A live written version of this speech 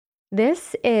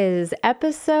This is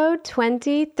episode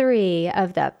 23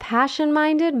 of the Passion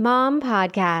Minded Mom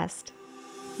Podcast.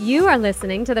 You are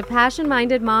listening to the Passion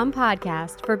Minded Mom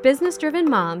Podcast for business-driven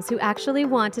moms who actually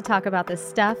want to talk about the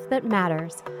stuff that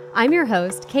matters. I'm your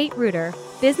host, Kate Reuter,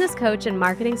 business coach and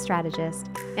marketing strategist,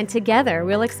 and together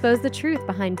we'll expose the truth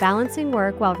behind balancing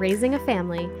work while raising a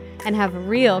family and have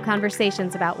real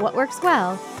conversations about what works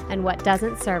well and what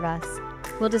doesn't serve us.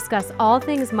 We'll discuss all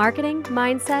things marketing,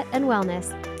 mindset, and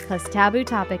wellness, plus taboo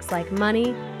topics like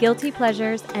money, guilty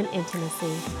pleasures, and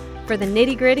intimacy. For the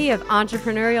nitty-gritty of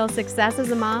entrepreneurial success as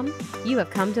a mom, you have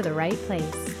come to the right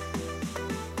place.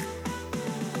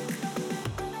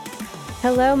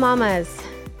 Hello, mamas.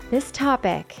 This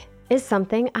topic is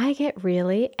something I get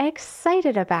really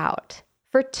excited about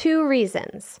for two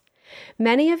reasons.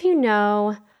 Many of you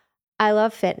know I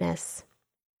love fitness,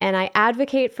 and I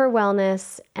advocate for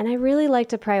wellness, and I really like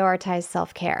to prioritize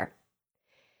self-care.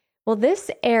 Well, this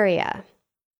area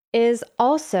is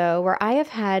also where I have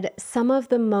had some of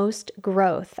the most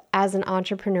growth as an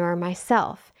entrepreneur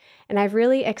myself, and I've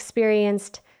really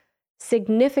experienced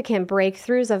significant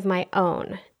breakthroughs of my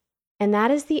own, and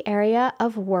that is the area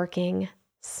of working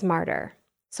smarter.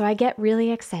 So I get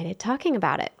really excited talking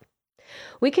about it.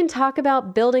 We can talk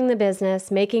about building the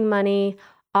business, making money,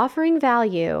 offering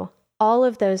value, all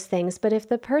of those things, but if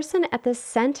the person at the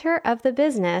center of the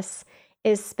business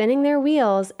is spinning their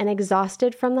wheels and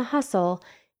exhausted from the hustle,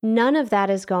 none of that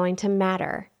is going to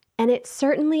matter, and it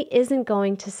certainly isn't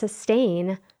going to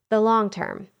sustain the long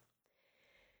term.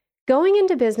 Going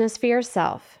into business for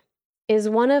yourself is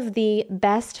one of the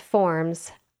best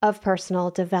forms of personal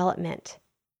development.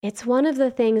 It's one of the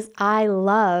things I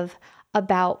love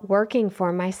about working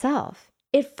for myself.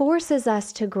 It forces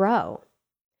us to grow.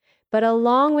 But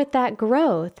along with that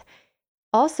growth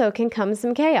also can come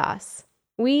some chaos.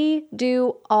 We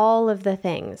do all of the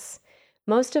things.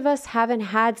 Most of us haven't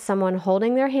had someone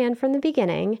holding their hand from the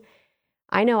beginning.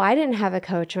 I know I didn't have a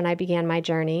coach when I began my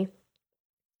journey.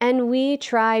 And we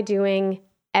try doing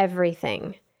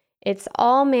everything. It's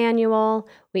all manual.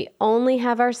 We only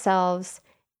have ourselves,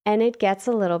 and it gets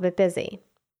a little bit busy.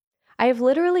 I have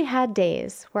literally had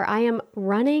days where I am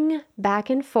running back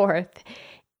and forth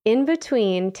in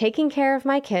between taking care of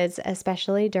my kids,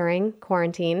 especially during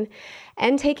quarantine,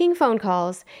 and taking phone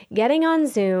calls, getting on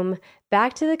Zoom,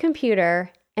 back to the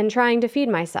computer, and trying to feed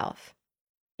myself.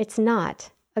 It's not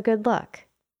a good look.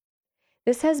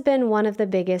 This has been one of the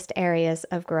biggest areas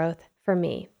of growth for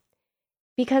me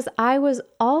because I was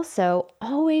also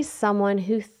always someone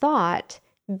who thought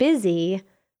busy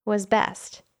was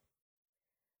best,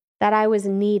 that I was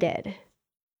needed.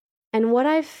 And what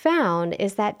I've found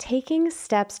is that taking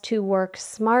steps to work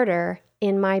smarter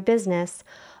in my business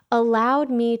allowed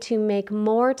me to make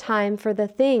more time for the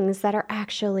things that are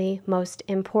actually most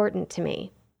important to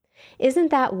me.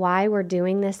 Isn't that why we're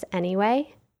doing this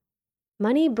anyway?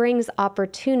 Money brings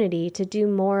opportunity to do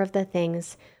more of the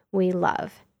things we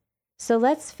love. So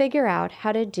let's figure out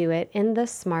how to do it in the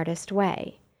smartest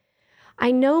way. I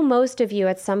know most of you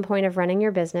at some point of running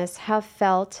your business have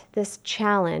felt this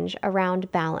challenge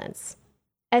around balance,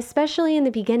 especially in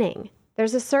the beginning.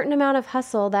 There's a certain amount of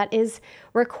hustle that is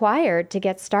required to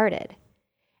get started.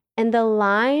 And the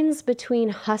lines between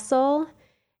hustle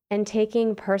and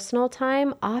taking personal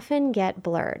time often get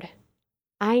blurred.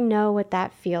 I know what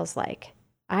that feels like.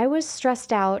 I was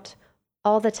stressed out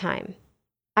all the time.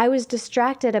 I was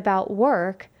distracted about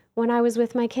work when I was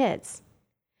with my kids.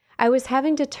 I was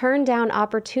having to turn down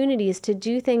opportunities to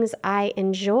do things I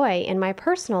enjoy in my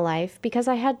personal life because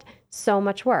I had so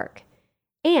much work.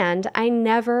 And I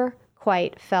never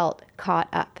quite felt caught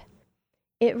up.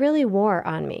 It really wore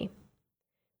on me.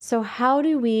 So how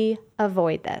do we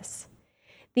avoid this?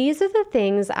 These are the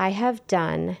things I have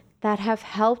done that have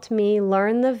helped me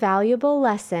learn the valuable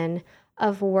lesson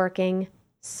of working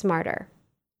smarter.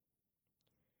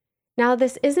 Now,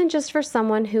 this isn't just for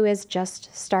someone who is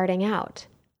just starting out.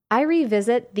 I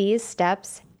revisit these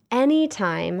steps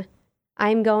anytime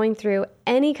I'm going through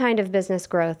any kind of business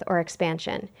growth or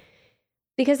expansion,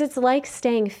 because it's like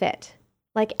staying fit.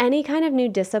 Like any kind of new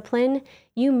discipline,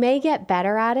 you may get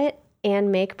better at it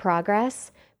and make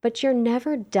progress, but you're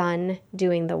never done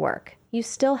doing the work. You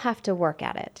still have to work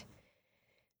at it.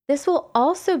 This will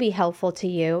also be helpful to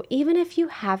you even if you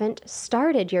haven't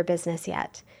started your business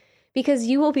yet, because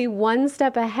you will be one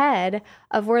step ahead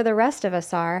of where the rest of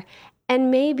us are and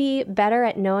may be better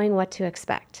at knowing what to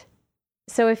expect.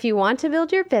 So if you want to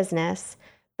build your business,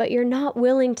 but you're not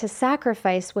willing to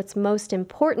sacrifice what's most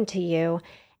important to you,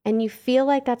 and you feel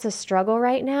like that's a struggle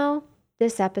right now,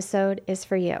 this episode is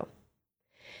for you.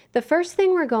 The first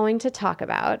thing we're going to talk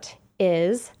about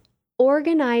is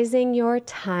organizing your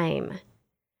time.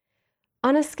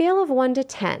 On a scale of 1 to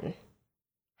 10,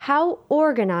 how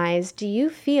organized do you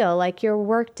feel like your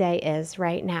workday is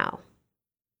right now?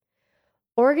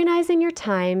 Organizing your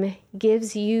time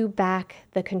gives you back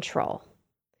the control.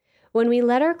 When we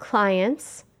let our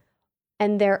clients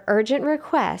and their urgent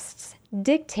requests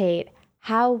dictate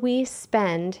how we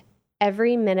spend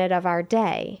every minute of our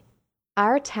day,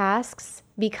 our tasks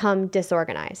become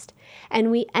disorganized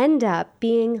and we end up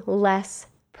being less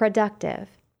productive.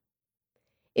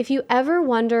 If you ever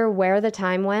wonder where the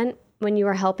time went when you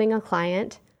are helping a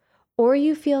client, or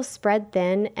you feel spread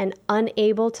thin and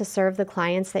unable to serve the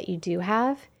clients that you do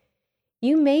have,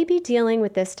 you may be dealing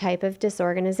with this type of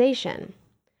disorganization.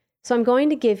 So I'm going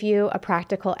to give you a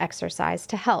practical exercise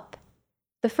to help.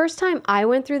 The first time I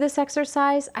went through this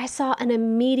exercise, I saw an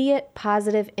immediate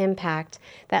positive impact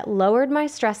that lowered my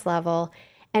stress level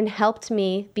and helped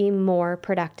me be more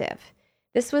productive.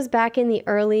 This was back in the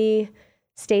early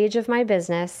stage of my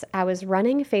business. I was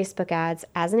running Facebook ads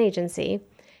as an agency.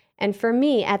 And for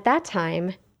me at that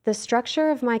time, the structure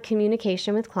of my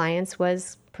communication with clients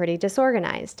was pretty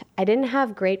disorganized. I didn't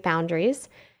have great boundaries,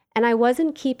 and I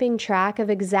wasn't keeping track of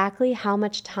exactly how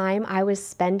much time I was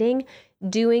spending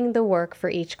doing the work for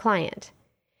each client.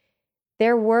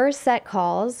 There were set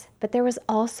calls, but there was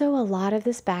also a lot of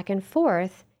this back and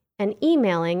forth and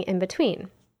emailing in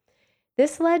between.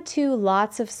 This led to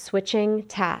lots of switching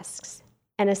tasks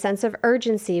and a sense of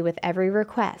urgency with every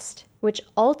request, which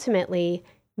ultimately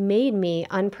made me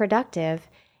unproductive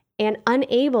and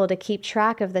unable to keep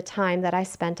track of the time that I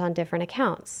spent on different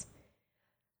accounts.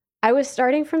 I was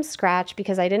starting from scratch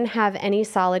because I didn't have any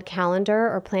solid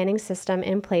calendar or planning system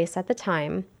in place at the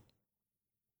time.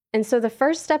 And so the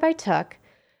first step I took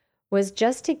was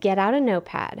just to get out a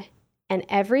notepad and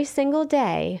every single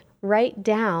day write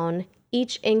down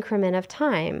each increment of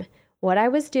time, what I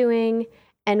was doing,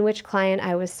 and which client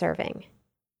I was serving.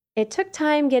 It took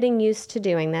time getting used to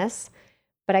doing this,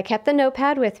 but I kept the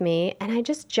notepad with me and I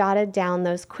just jotted down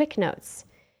those quick notes.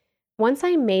 Once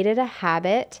I made it a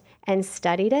habit and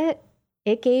studied it,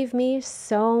 it gave me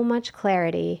so much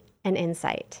clarity and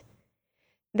insight.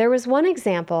 There was one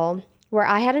example where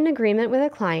I had an agreement with a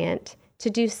client to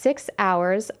do 6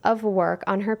 hours of work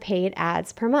on her paid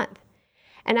ads per month.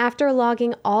 And after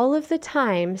logging all of the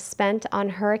time spent on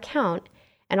her account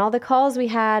and all the calls we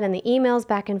had and the emails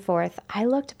back and forth, I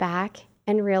looked back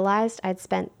and realized I'd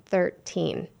spent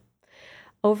 13,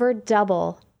 over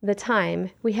double the time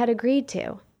we had agreed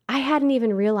to. I hadn't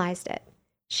even realized it.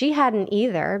 She hadn't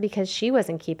either because she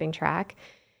wasn't keeping track.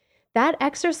 That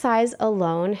exercise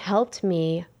alone helped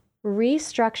me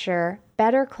restructure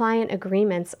better client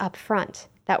agreements up front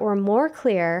that were more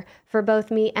clear for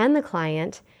both me and the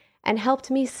client and helped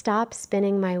me stop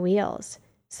spinning my wheels.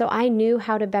 So I knew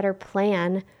how to better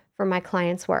plan for my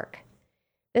clients' work.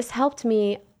 This helped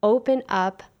me open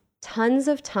up tons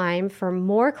of time for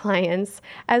more clients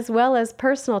as well as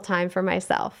personal time for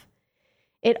myself.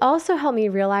 It also helped me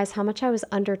realize how much I was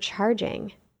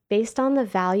undercharging based on the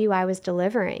value I was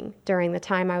delivering during the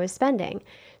time I was spending.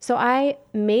 So I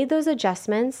made those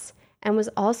adjustments and was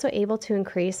also able to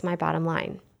increase my bottom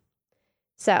line.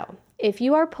 So if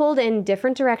you are pulled in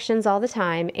different directions all the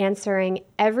time, answering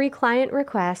every client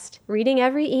request, reading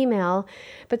every email,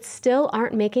 but still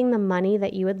aren't making the money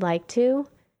that you would like to,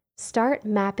 start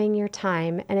mapping your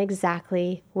time and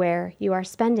exactly where you are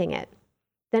spending it.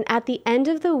 Then at the end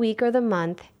of the week or the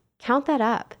month, count that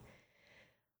up.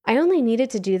 I only needed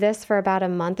to do this for about a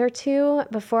month or two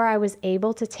before I was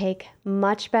able to take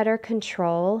much better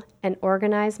control and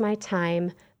organize my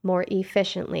time more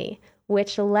efficiently,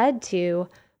 which led to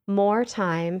more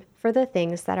time for the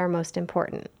things that are most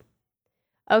important.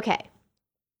 Okay,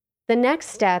 the next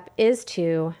step is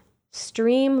to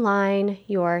streamline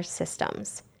your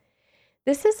systems.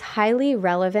 This is highly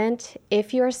relevant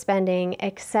if you're spending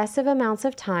excessive amounts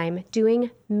of time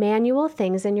doing manual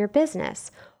things in your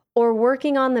business or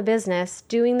working on the business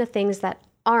doing the things that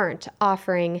aren't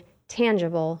offering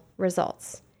tangible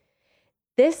results.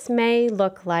 This may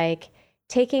look like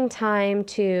taking time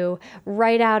to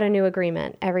write out a new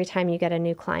agreement every time you get a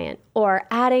new client, or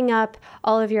adding up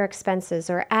all of your expenses,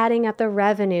 or adding up the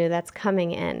revenue that's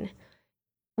coming in.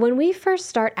 When we first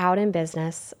start out in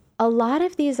business, a lot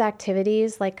of these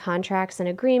activities like contracts and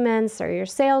agreements, or your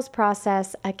sales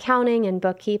process, accounting and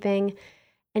bookkeeping,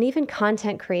 and even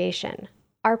content creation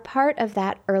are part of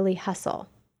that early hustle.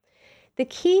 The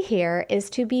key here is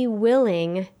to be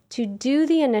willing to do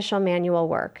the initial manual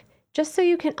work, just so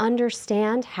you can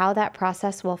understand how that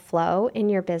process will flow in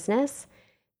your business,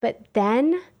 but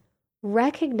then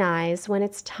recognize when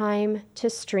it's time to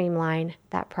streamline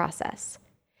that process.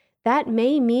 That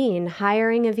may mean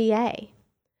hiring a VA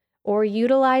or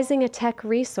utilizing a tech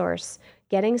resource,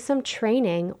 getting some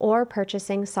training, or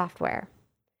purchasing software.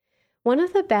 One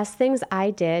of the best things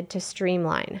I did to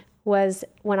streamline was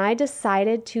when I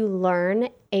decided to learn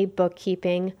a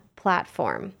bookkeeping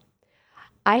platform.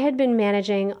 I had been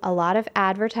managing a lot of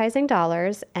advertising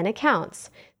dollars and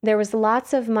accounts. There was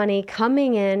lots of money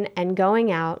coming in and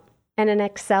going out, and an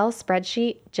Excel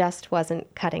spreadsheet just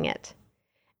wasn't cutting it.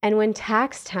 And when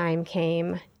tax time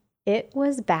came, it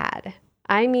was bad.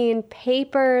 I mean,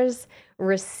 papers,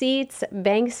 receipts,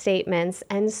 bank statements,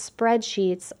 and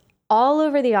spreadsheets all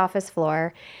over the office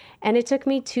floor, and it took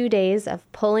me 2 days of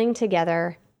pulling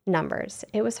together numbers.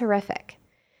 It was horrific.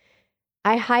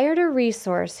 I hired a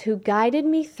resource who guided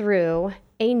me through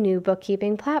a new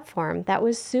bookkeeping platform that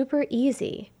was super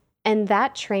easy. And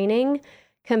that training,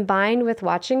 combined with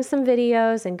watching some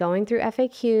videos and going through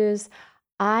FAQs,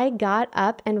 I got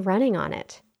up and running on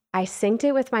it. I synced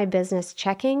it with my business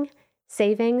checking,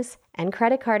 savings, and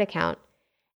credit card account.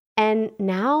 And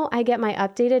now I get my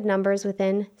updated numbers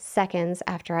within seconds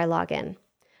after I log in.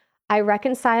 I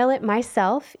reconcile it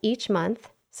myself each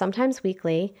month, sometimes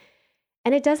weekly,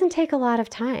 and it doesn't take a lot of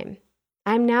time.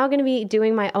 I'm now going to be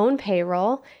doing my own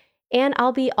payroll, and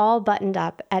I'll be all buttoned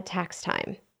up at tax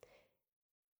time.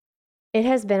 It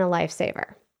has been a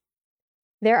lifesaver.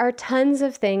 There are tons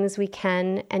of things we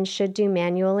can and should do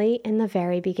manually in the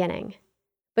very beginning.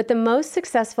 But the most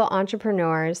successful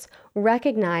entrepreneurs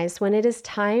recognize when it is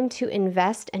time to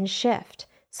invest and shift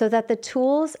so that the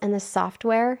tools and the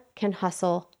software can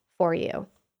hustle for you.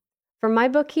 For my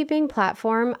bookkeeping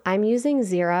platform, I'm using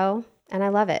Xero, and I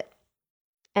love it.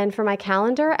 And for my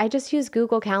calendar, I just use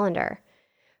Google Calendar.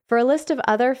 For a list of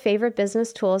other favorite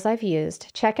business tools I've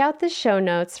used, check out the show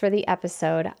notes for the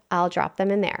episode. I'll drop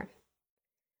them in there.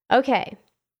 Okay,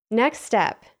 next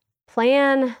step,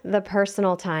 plan the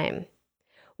personal time.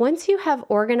 Once you have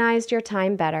organized your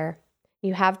time better,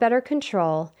 you have better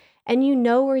control, and you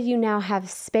know where you now have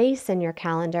space in your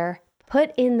calendar,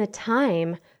 put in the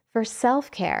time for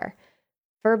self-care,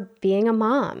 for being a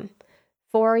mom,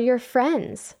 for your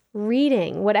friends,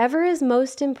 reading, whatever is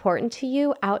most important to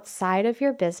you outside of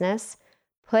your business,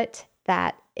 put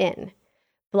that in.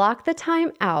 Block the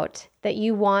time out that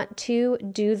you want to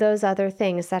do those other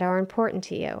things that are important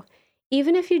to you.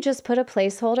 Even if you just put a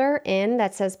placeholder in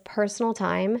that says personal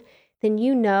time, then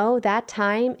you know that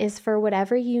time is for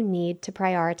whatever you need to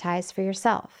prioritize for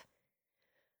yourself.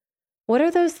 What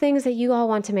are those things that you all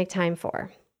want to make time for?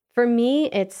 For me,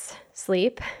 it's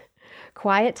sleep,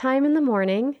 quiet time in the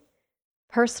morning,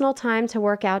 personal time to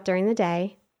work out during the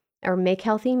day or make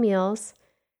healthy meals,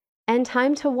 and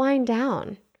time to wind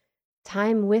down,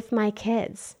 time with my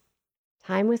kids,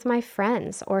 time with my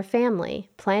friends or family,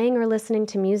 playing or listening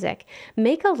to music.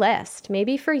 Make a list.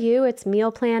 Maybe for you, it's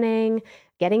meal planning,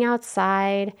 getting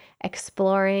outside,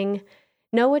 exploring.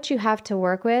 Know what you have to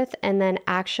work with, and then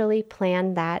actually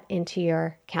plan that into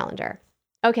your calendar.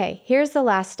 Okay, here's the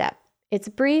last step. It's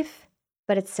brief,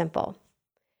 but it's simple.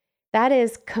 That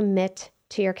is commit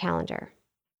to your calendar.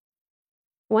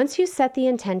 Once you set the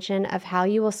intention of how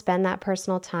you will spend that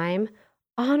personal time,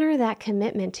 honor that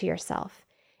commitment to yourself.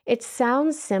 It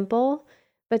sounds simple,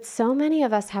 but so many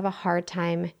of us have a hard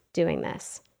time doing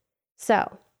this.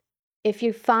 So, if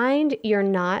you find you're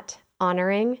not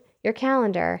honoring your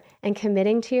calendar and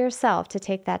committing to yourself to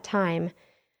take that time,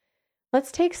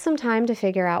 let's take some time to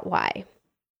figure out why.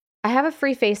 I have a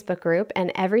free Facebook group,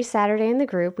 and every Saturday in the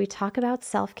group, we talk about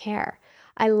self-care.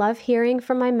 I love hearing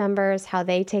from my members how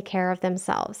they take care of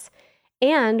themselves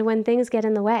and when things get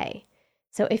in the way.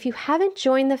 So if you haven't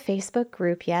joined the Facebook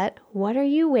group yet, what are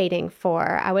you waiting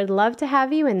for? I would love to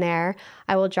have you in there.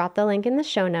 I will drop the link in the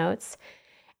show notes.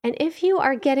 And if you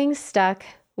are getting stuck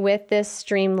with this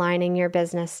streamlining your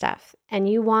business stuff and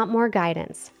you want more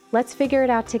guidance, let's figure it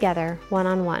out together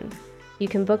one-on-one. You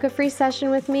can book a free session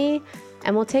with me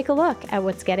and we'll take a look at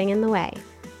what's getting in the way.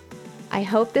 I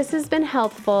hope this has been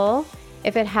helpful.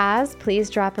 If it has, please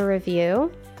drop a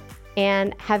review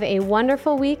and have a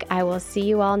wonderful week. I will see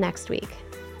you all next week.